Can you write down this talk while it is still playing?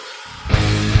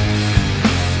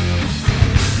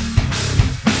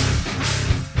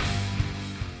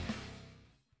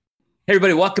Hey,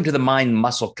 everybody, welcome to the Mind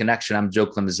Muscle Connection. I'm Joe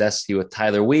Klemczewski with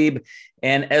Tyler Weeb.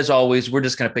 And as always, we're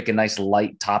just going to pick a nice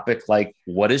light topic like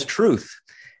what is truth?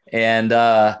 And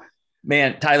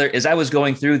man, Tyler, as I was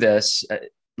going through this,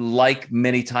 like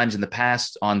many times in the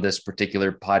past on this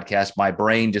particular podcast, my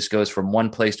brain just goes from one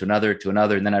place to another to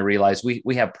another. And then I realized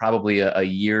we have probably a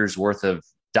year's worth of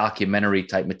documentary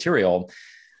type material.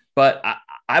 But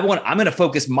I'm going to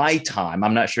focus my time.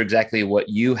 I'm not sure exactly what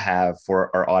you have for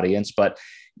our audience, but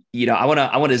I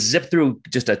want to zip through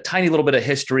just a tiny little bit of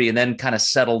history and then kind of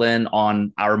settle in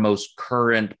on our most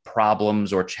current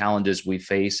problems or challenges we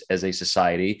face as a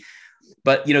society.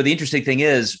 But, the interesting thing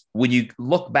is when you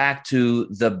look back to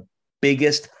the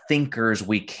biggest thinkers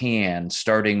we can,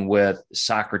 starting with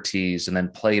Socrates and then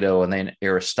Plato and then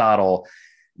Aristotle,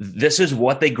 this is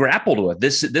what they grappled with.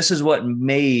 This is what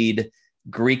made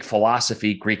Greek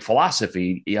philosophy.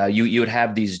 You would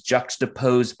have these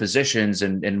juxtaposed positions,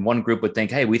 and one group would think,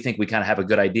 hey, we think we kind of have a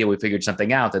good idea. We figured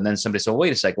something out. And then somebody said, well,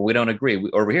 wait a second, we don't agree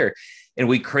over here. And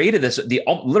we created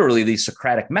literally the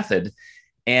Socratic method.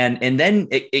 And then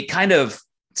it kind of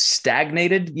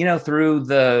stagnated, through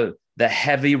the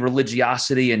heavy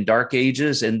religiosity and dark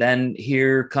ages. And then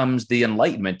here comes the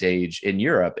Enlightenment age in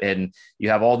Europe. And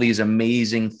you have all these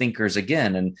amazing thinkers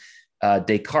again. And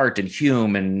Descartes and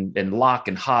Hume and Locke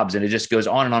and Hobbes, and it just goes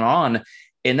on and on and on.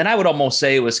 And then I would almost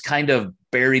say it was kind of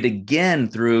buried again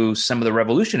through some of the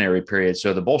revolutionary periods.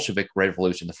 So the Bolshevik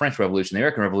Revolution, the French Revolution, the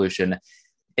American Revolution.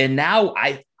 And now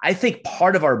I think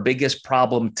part of our biggest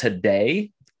problem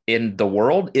today in the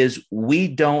world is we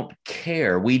don't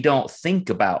care. We don't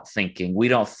think about thinking. We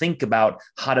don't think about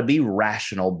how to be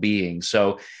rational beings.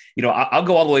 So, I'll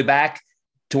go all the way back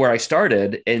to where I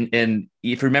started. And if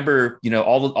you remember,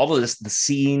 all of this, the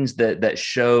scenes that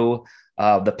show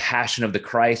the Passion of the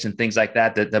Christ and things like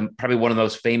that, probably one of the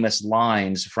most famous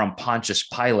lines from Pontius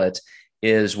Pilate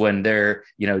is when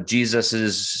Jesus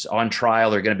is on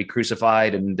trial, they're going to be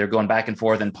crucified and they're going back and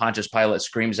forth. And Pontius Pilate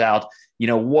screams out,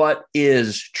 what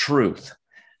is truth?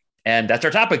 And that's our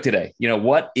topic today.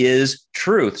 What is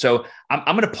truth? So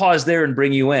I'm going to pause there and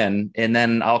bring you in, and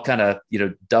then I'll kind of,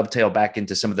 dovetail back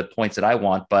into some of the points that I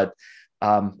want. But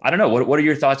I don't know. What are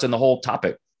your thoughts on the whole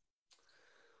topic?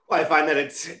 Well, I find that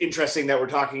it's interesting that we're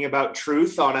talking about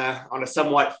truth on a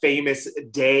somewhat famous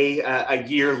day a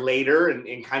year later,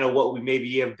 and kind of what we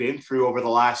maybe have been through over the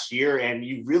last year. And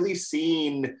you've really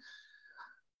seen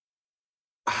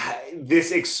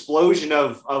this explosion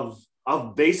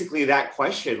of basically that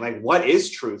question, like, what is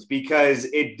truth? Because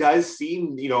it does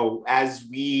seem, as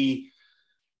we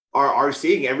are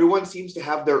seeing, everyone seems to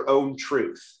have their own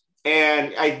truth.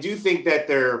 And I do think that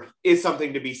there is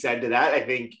something to be said to that. I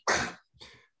think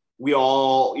we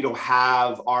all,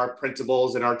 have our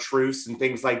principles and our truths and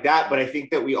things like that. But I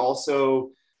think that we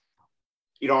also,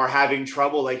 are having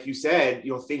trouble, like you said,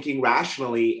 thinking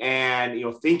rationally and,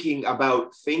 thinking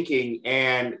about thinking.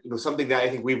 And, something that I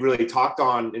think we've really talked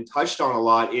on and touched on a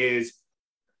lot is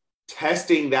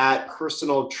testing that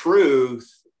personal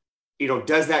truth.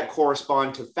 Does that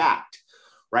correspond to fact?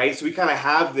 Right. So we kind of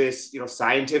have this,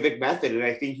 scientific method. And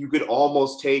I think you could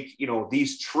almost take,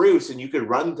 these truths and you could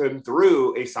run them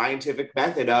through a scientific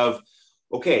method of,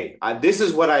 okay, this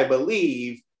is what I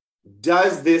believe.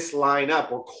 Does this line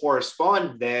up or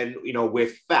correspond then,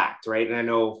 with fact, right? And I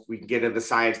know we can get into the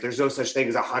science. There's no such thing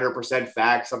as 100%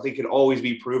 fact. Something can always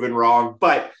be proven wrong.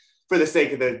 But for the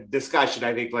sake of the discussion,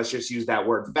 I think let's just use that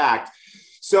word fact.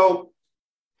 So,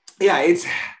 yeah,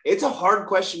 it's a hard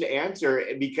question to answer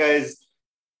because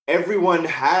everyone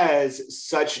has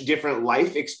such different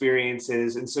life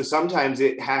experiences. And so sometimes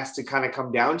it has to kind of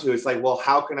come down to, it's like, well,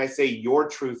 how can I say your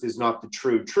truth is not the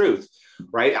true truth,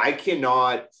 right? I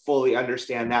cannot fully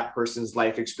understand that person's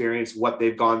life experience, what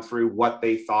they've gone through, what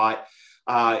they thought.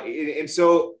 And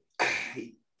so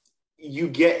you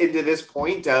get into this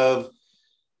point of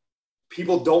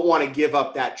people don't want to give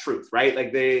up that truth, right?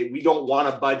 Like we don't want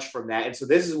to budge from that. And so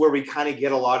this is where we kind of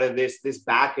get a lot of this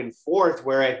back and forth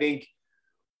where I think,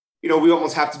 we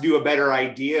almost have to do a better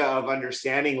idea of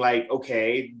understanding, like,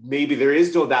 okay, maybe there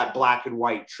is no that black and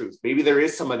white truth. Maybe there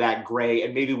is some of that gray,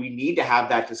 and maybe we need to have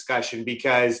that discussion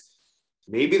because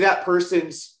maybe that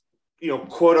person's,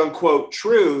 quote unquote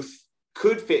truth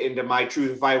could fit into my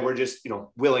truth if I were just,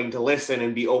 willing to listen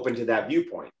and be open to that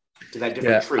viewpoint, to that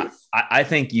different truth. I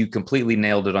think you completely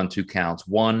nailed it on two counts.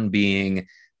 One being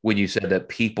when you said that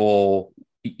people,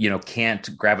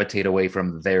 can't gravitate away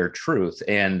from their truth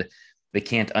and they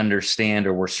can't understand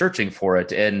or we're searching for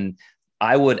it. And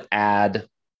I would add,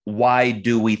 why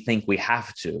do we think we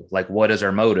have to? Like, what is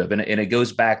our motive? And it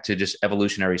goes back to just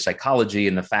evolutionary psychology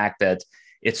and the fact that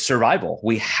it's survival.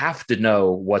 We have to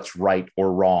know what's right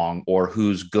or wrong, or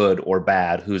who's good or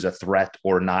bad, who's a threat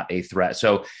or not a threat.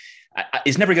 So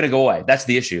it's never going to go away. That's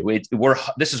the issue.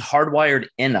 This is hardwired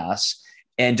in us.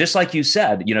 And just like you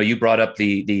said, you brought up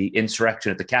the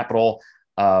insurrection at the Capitol,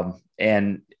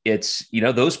 and it's,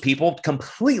 those people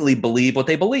completely believe what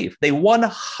they believe. They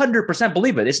 100%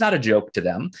 believe it. It's not a joke to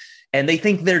them, and they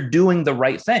think they're doing the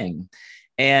right thing.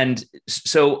 And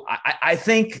so I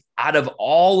think out of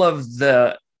all of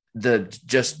the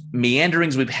just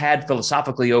meanderings we've had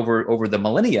philosophically over the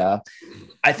millennia,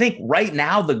 I think right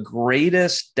now the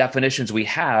greatest definitions we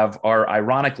have are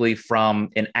ironically from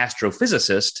an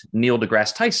astrophysicist, Neil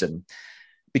deGrasse Tyson,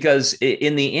 because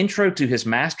in the intro to his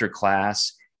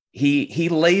masterclass, he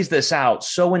lays this out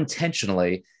so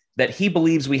intentionally that he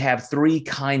believes we have three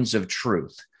kinds of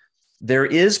truth. There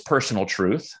is personal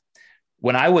truth.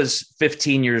 When I was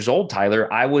 15 years old,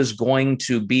 Tyler, I was going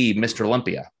to be Mr.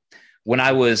 Olympia. When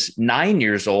I was 9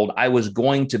 years old, I was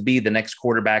going to be the next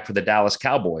quarterback for the Dallas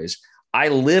Cowboys. I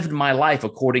lived my life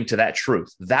according to that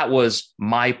truth. That was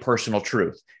my personal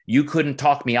truth. You couldn't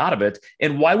talk me out of it.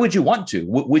 And why would you want to?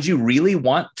 Would you really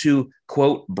want to,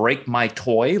 quote, break my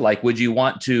toy? Like, would you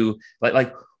want to,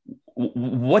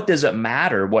 what does it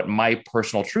matter what my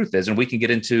personal truth is? And we can get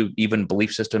into even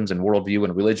belief systems and worldview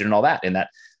and religion and all that in that.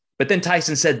 But then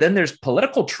Tyson said, then there's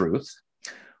political truth,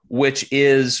 which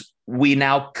is we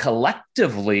now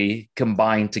collectively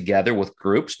combine together with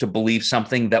groups to believe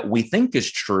something that we think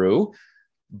is true.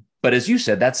 But as you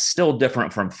said, that's still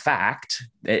different from fact,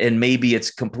 and maybe it's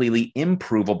completely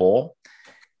improvable.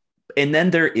 And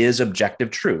then there is objective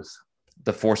truth.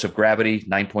 The force of gravity,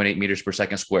 9.8 meters per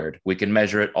second squared. We can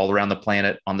measure it all around the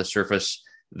planet on the surface.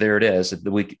 There it is.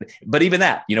 But even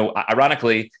that,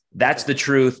 ironically, that's the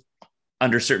truth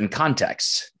under certain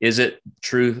contexts. Is it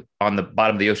true on the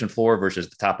bottom of the ocean floor versus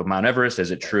the top of Mount Everest?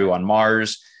 Is it true on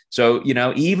Mars? So,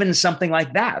 even something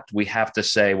like that, we have to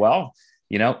say, well,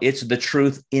 it's the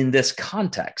truth in this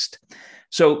context.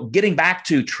 So getting back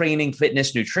to training,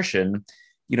 fitness, nutrition,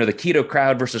 the keto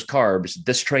crowd versus carbs,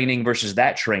 this training versus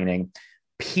that training,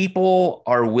 people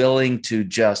are willing to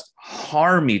just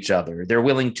harm each other. They're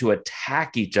willing to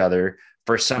attack each other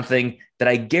for something that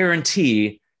I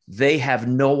guarantee they have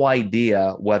no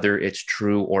idea whether it's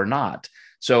true or not.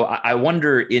 So I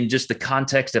wonder, in just the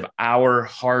context of our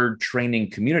hard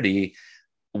training community,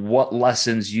 what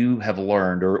lessons you have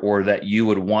learned or that you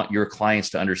would want your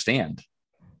clients to understand.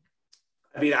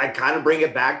 I mean, I kind of bring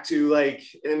it back to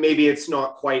and maybe it's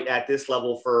not quite at this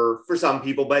level for some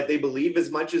people, but they believe as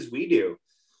much as we do,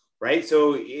 right?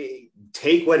 So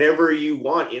take whatever you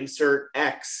want, insert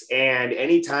X, and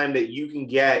anytime that you can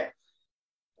get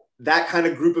that kind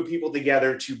of group of people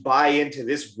together to buy into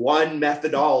this one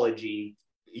methodology,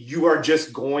 you are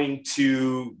just going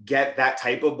to get that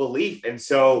type of belief. And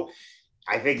so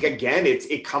I think, again,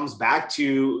 it comes back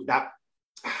to that.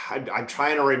 I'm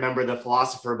trying to remember the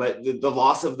philosopher, but the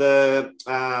loss of the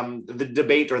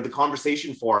debate or the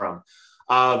conversation forum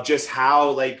of just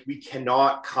how we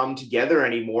cannot come together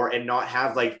anymore and not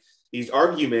have these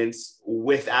arguments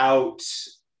without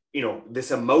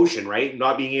this emotion, right?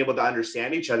 Not being able to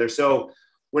understand each other. So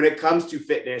when it comes to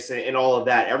fitness and all of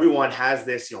that, everyone has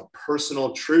this,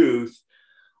 personal truth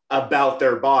about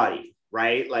their body,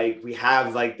 right? We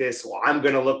have this, well, I'm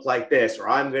going to look like this, or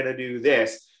I'm going to do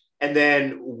this. And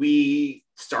then we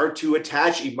start to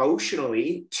attach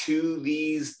emotionally to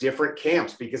these different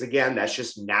camps, because again, that's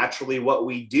just naturally what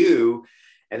we do.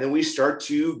 And then we start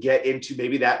to get into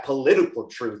maybe that political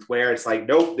truth where it's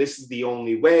nope, this is the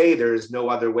only way. There's no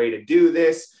other way to do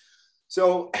this.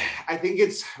 So I think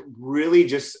it's really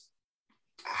just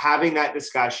having that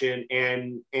discussion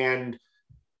and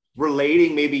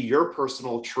relating maybe your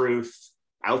personal truth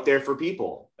out there for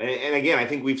people. And again, I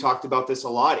think we've talked about this a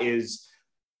lot, is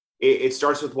it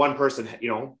starts with one person,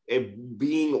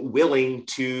 being willing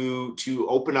to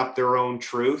open up their own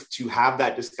truth, to have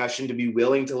that discussion, to be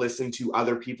willing to listen to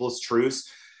other people's truths.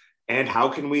 And how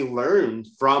can we learn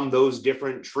from those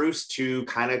different truths to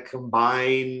kind of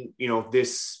combine,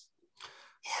 this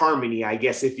harmony, I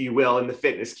guess, if you will, in the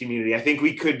fitness community. I think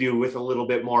we could do with a little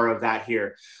bit more of that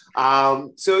here.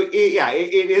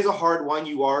 It is a hard one.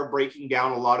 You are breaking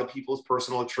down a lot of people's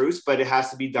personal truths, but it has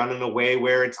to be done in a way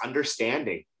where it's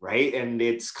understanding, right? And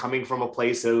it's coming from a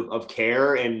place of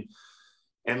care and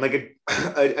like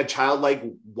a childlike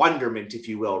wonderment, if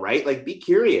you will, right? Be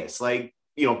curious.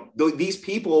 These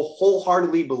people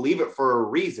wholeheartedly believe it for a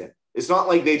reason. It's not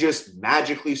like they just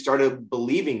magically started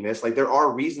believing this. There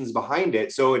are reasons behind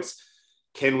it. So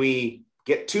can we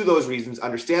get to those reasons,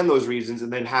 understand those reasons,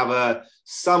 and then have a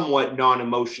somewhat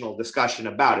non-emotional discussion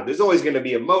about it? There's always going to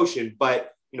be emotion,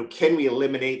 but can we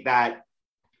eliminate that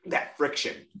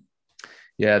friction?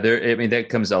 Yeah, that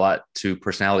comes a lot to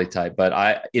personality type.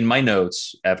 But in my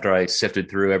notes, after I sifted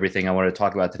through everything I wanted to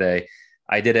talk about today,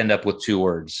 I did end up with two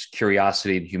words: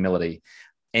 curiosity and humility.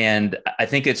 And I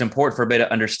think it's important for everybody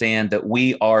to understand that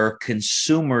we are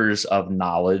consumers of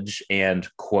knowledge and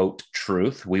quote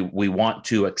truth. We want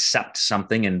to accept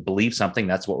something and believe something.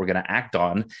 That's what we're going to act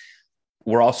on.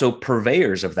 We're also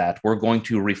purveyors of that. We're going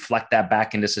to reflect that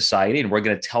back into society, and we're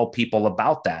going to tell people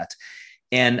about that.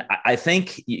 And I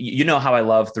think, how I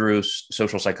love through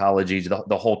social psychology,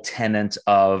 the whole tenet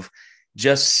of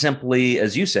just simply,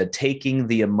 as you said, taking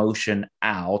the emotion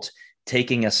out,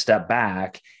 taking a step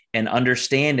back, and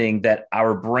understanding that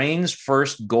our brain's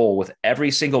first goal with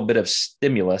every single bit of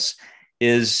stimulus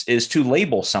is to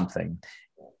label something.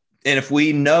 And if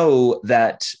we know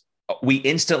that, we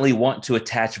instantly want to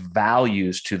attach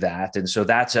values to that. And so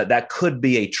that could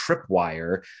be a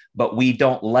tripwire, but we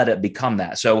don't let it become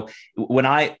that. So when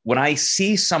I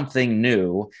see something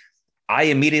new, I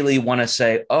immediately want to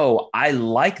say, oh, I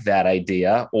like that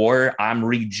idea, or I'm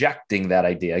rejecting that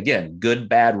idea. Again, good,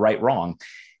 bad, right, wrong.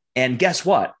 And guess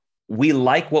what? We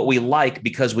like what we like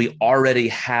because we already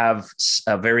have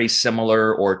a very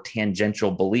similar or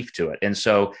tangential belief to it. And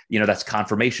so, that's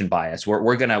confirmation bias.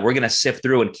 We're gonna sift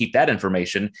through and keep that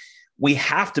information. We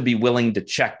have to be willing to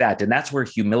check that. And that's where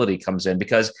humility comes in,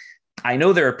 because I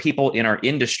know there are people in our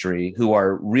industry who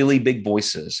are really big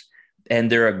voices, and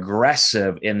they're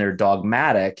aggressive and they're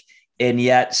dogmatic. And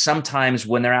yet sometimes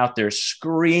when they're out there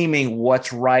screaming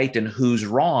what's right and who's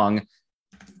wrong,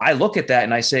 I look at that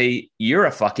and I say, you're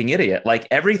a fucking idiot. Like,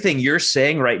 everything you're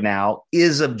saying right now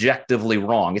is objectively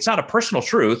wrong. It's not a personal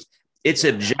truth. It's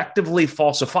objectively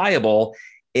falsifiable.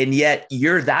 And yet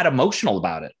you're that emotional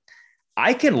about it.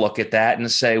 I can look at that and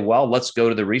say, well, let's go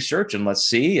to the research and let's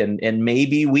see. And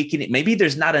maybe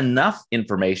there's not enough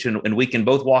information, and we can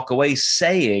both walk away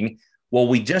saying, well,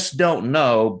 we just don't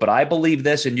know, but I believe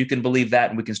this and you can believe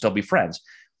that, and we can still be friends.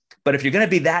 But if you're going to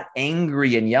be that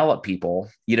angry and yell at people,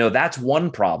 that's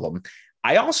one problem.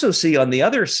 I also see on the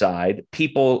other side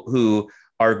people who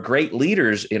are great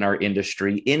leaders in our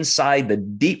industry inside the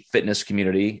deep fitness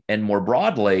community and more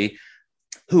broadly,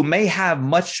 who may have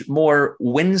much more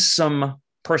winsome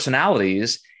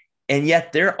personalities. And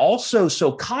yet they're also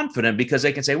so confident because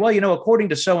they can say, well, according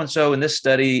to so-and-so in this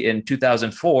study in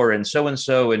 2004 and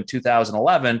so-and-so in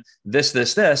 2011,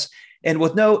 this. And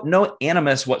with no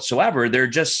animus whatsoever, they're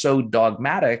just so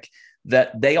dogmatic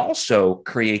that they also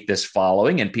create this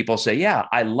following. And people say, yeah,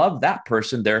 I love that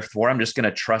person, therefore I'm just going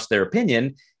to trust their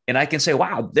opinion. And I can say,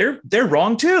 wow, they're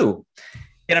wrong too.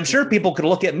 And I'm sure people could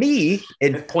look at me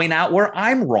and point out where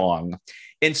I'm wrong.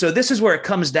 And so this is where it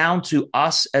comes down to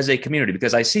us as a community,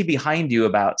 because I see behind you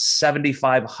about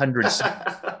 7,500.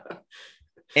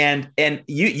 and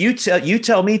you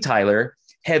tell me, Tyler,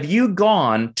 have you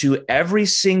gone to every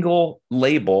single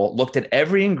label, looked at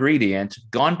every ingredient,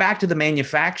 gone back to the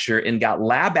manufacturer and got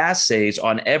lab assays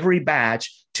on every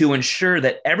batch to ensure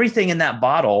that everything in that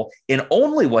bottle and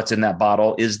only what's in that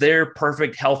bottle is there,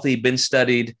 perfect, healthy, been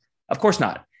studied? Of course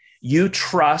not. You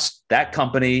trust that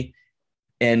company,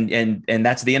 and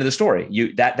that's the end of the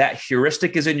story. That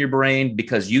heuristic is in your brain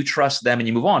because you trust them and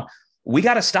you move on. We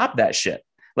got to stop that shit.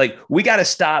 Like, we got to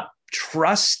stop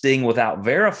trusting without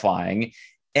verifying.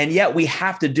 And yet we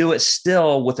have to do it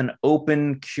still with an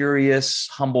open, curious,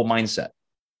 humble mindset.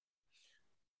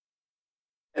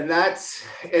 And that's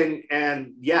a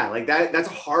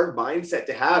hard mindset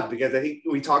to have, because I think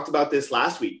we talked about this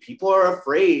last week. People are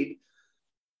afraid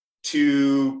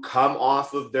to come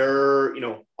off of their,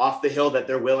 off the hill that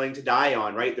they're willing to die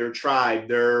on, right? Their tribe,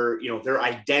 their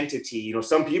identity.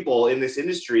 Some people in this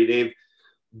industry, they've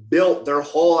built their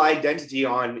whole identity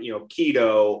on,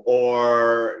 keto,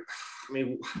 or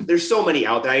there's so many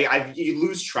out there. You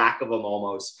lose track of them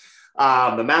almost.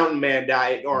 The mountain man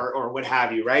diet or what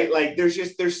have you, right? Like,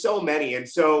 there's so many. And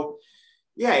so,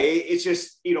 yeah, it's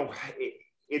just,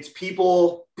 it's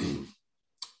people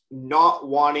not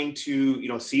wanting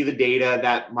to, see the data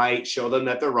that might show them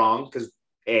that they're wrong, because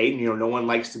A, no one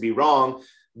likes to be wrong.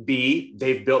 B,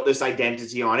 they've built this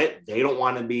identity on it. They don't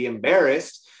want to be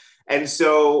embarrassed. And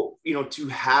so, to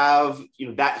have,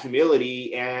 that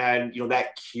humility and,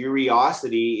 that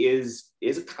curiosity is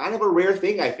a kind of a rare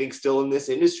thing, I think, still in this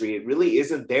industry. It really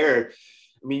isn't there.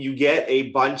 You get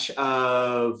a bunch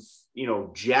of,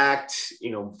 jacked,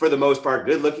 for the most part,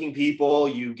 good looking people.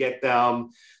 You get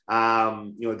them,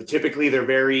 typically they're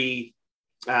very,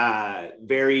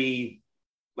 very,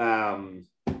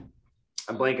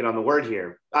 I'm blanking on the word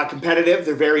here. Competitive.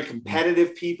 They're very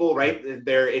competitive people, right?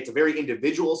 It's a very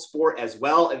individual sport as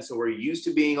well. And so we're used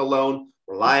to being alone,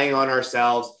 relying on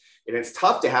ourselves. And it's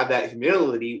tough to have that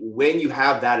humility when you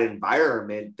have that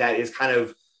environment that is kind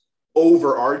of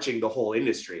overarching the whole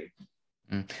industry.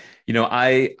 You know,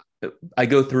 I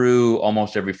go through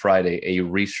almost every Friday a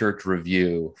research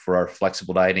review for our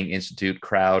Flexible Dieting Institute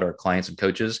crowd, our clients and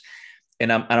coaches.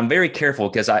 And I'm very careful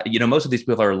because most of these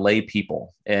people are lay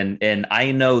people, and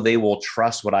I know they will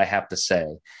trust what I have to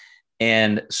say.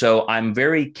 And so I'm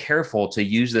very careful to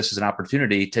use this as an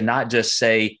opportunity to not just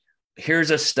say, here's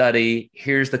a study,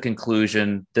 here's the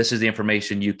conclusion, this is the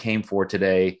information you came for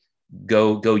today,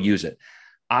 go use it.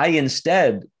 I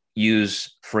instead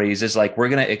use phrases like, we're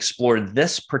going to explore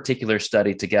this particular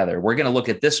study together. We're going to look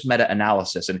at this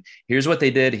meta-analysis, and here's what they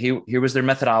did. Here was their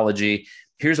methodology.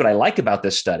 Here's what I like about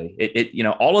this study.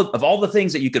 All the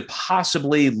things that you could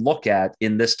possibly look at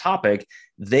in this topic,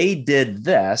 they did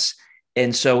this.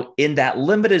 And so in that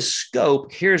limited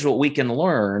scope, here's what we can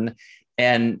learn.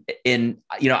 And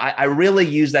I really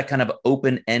use that kind of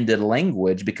open-ended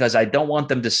language because I don't want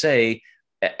them to say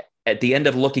at the end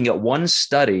of looking at one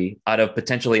study out of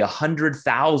potentially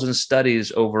 100,000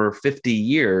 studies over 50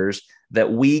 years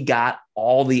that we got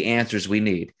all the answers we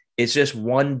need. It's just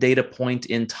one data point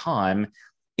in time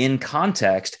in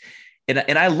context.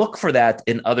 And I look for that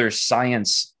in other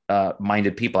science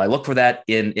minded people. I look for that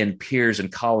in peers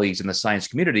and colleagues in the science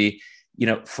community,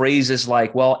 phrases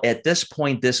like, well, at this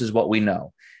point, this is what we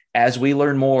know. As we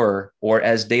learn more, or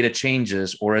as data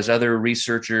changes, or as other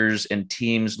researchers and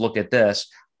teams look at this,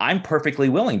 I'm perfectly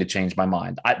willing to change my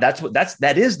mind.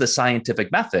 That is the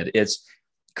scientific method. It's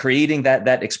creating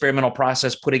that experimental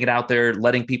process, putting it out there,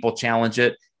 letting people challenge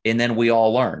it, and then we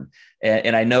all learn.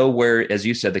 And I know where, as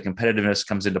you said, the competitiveness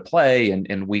comes into play,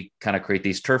 and we kind of create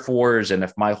these turf wars. And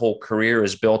if my whole career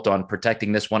is built on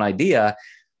protecting this one idea,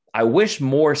 I wish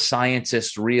more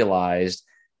scientists realized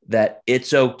that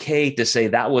it's okay to say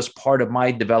that was part of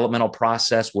my developmental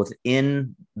process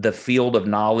within the field of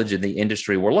knowledge in the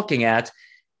industry we're looking at.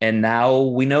 And now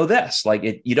we know this.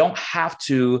 You don't have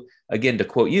to, again, to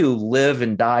quote you, live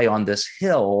and die on this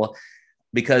hill,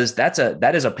 because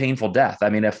that is a painful death. I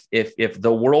mean, if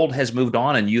the world has moved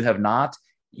on and you have not,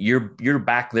 you're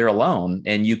back there alone,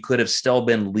 and you could have still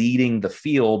been leading the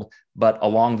field, but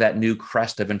along that new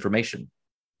crest of information.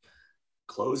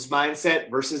 Closed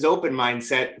mindset versus open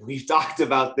mindset. We've talked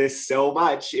about this so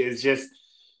much. Is just,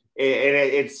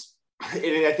 and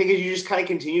I think you just kind of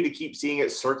continue to keep seeing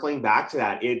it circling back to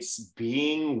that. It's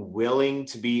being willing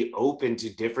to be open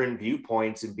to different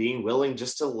viewpoints and being willing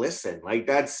just to listen.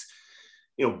 That's,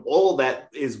 all that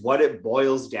is what it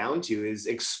boils down to, is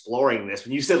exploring this.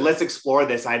 When you said, let's explore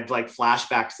this, I'd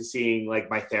flashbacks to seeing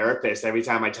my therapist every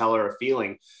time I tell her a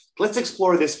feeling. Let's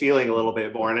explore this feeling a little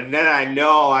bit more. And then I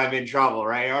know I'm in trouble,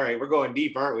 right? All right, we're going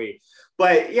deep, aren't we?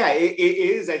 But yeah, it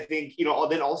is, I think,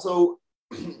 then also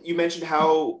you mentioned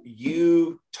how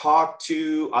you talk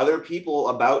to other people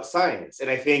about science. And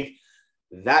I think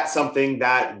that's something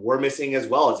that we're missing as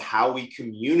well, is how we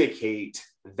communicate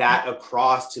that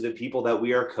across to the people that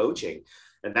we are coaching.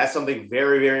 And that's something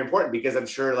very, very important, because I'm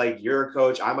sure you're a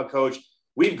coach, I'm a coach.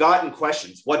 We've gotten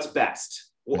questions, what's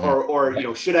best?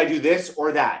 Or should I do this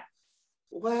or that?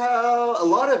 Well, a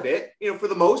lot of it, for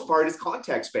the most part, is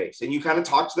context-based. And you kind of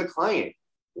talk to the client.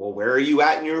 Well, where are you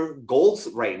at in your goals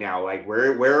right now?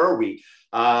 Where are we?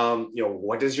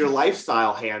 What does your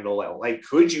lifestyle handle?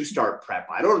 Could you start prep?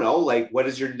 I don't know. What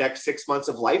does your next 6 months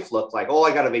of life look like? Oh,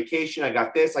 I got a vacation. I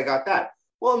got this. I got that.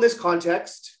 Well, in this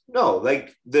context, no,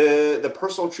 the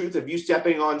personal truth of you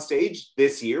stepping on stage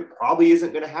this year probably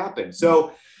isn't going to happen.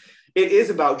 So it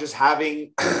is about just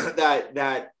having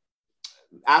that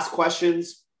ask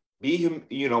questions,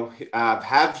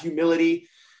 have humility,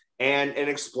 and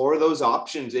explore those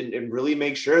options, and really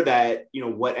make sure that,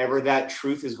 whatever that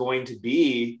truth is going to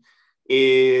be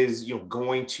is,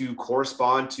 going to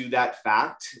correspond to that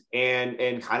fact,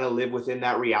 and kind of live within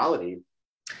that reality.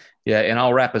 Yeah. And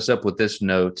I'll wrap us up with this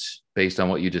note based on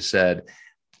what you just said.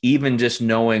 Even just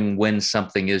knowing when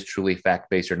something is truly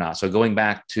fact-based or not. So going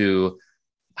back to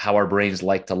how our brains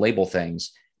like to label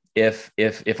things, if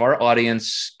our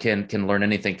audience can learn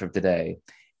anything from today,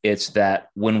 it's that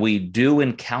when we do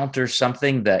encounter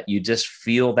something that you just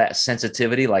feel that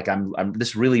sensitivity,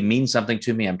 this really means something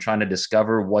to me. I'm trying to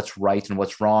discover what's right and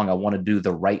what's wrong. I want to do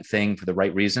the right thing for the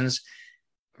right reasons.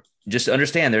 Just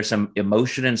understand there's some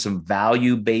emotion and some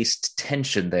value-based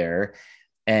tension there.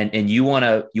 And you want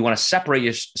to separate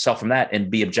yourself from that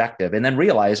and be objective, and then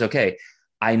realize, okay,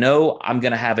 I know I'm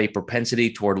going to have a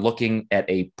propensity toward looking at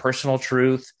a personal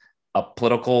truth, a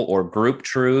political or group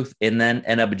truth, and then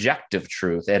an objective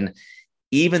truth. And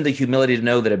even the humility to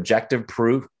know that objective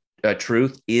truth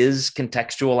is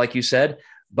contextual, like you said,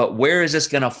 but where is this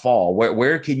going to fall?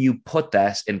 Where can you put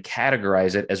this and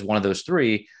categorize it as one of those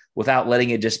three without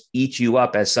letting it just eat you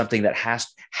up as something that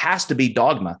has to be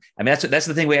dogma? I mean, that's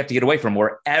the thing we have to get away from,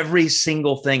 where every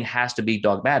single thing has to be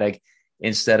dogmatic,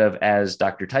 instead of, as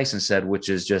Dr. Tyson said, which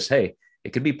is just, hey,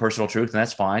 it could be personal truth, and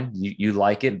that's fine. You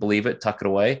like it, believe it, tuck it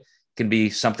away. It can be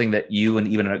something that you and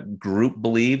even a group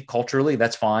believe culturally,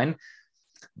 that's fine.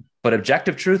 But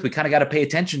objective truth, we kind of got to pay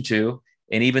attention to.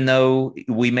 And even though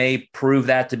we may prove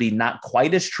that to be not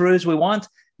quite as true as we want,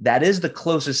 that is the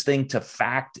closest thing to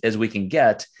fact as we can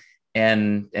get.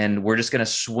 And we're just going to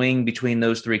swing between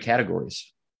those three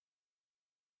categories.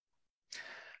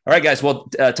 All right, guys. Well,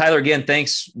 Tyler, again,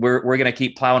 thanks. We're going to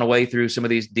keep plowing away through some of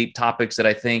these deep topics that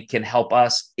I think can help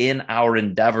us in our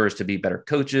endeavors to be better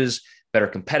coaches, better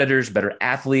competitors, better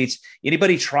athletes.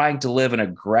 Anybody trying to live an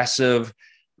aggressive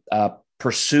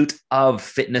pursuit of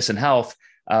fitness and health,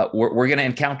 we're going to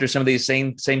encounter some of these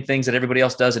same things that everybody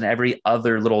else does in every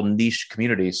other little niche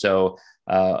community. So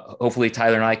hopefully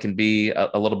Tyler and I can be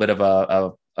a little bit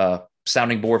of a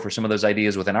sounding board for some of those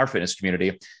ideas within our fitness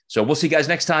community. So we'll see you guys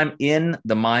next time in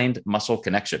the Mind Muscle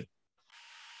Connection.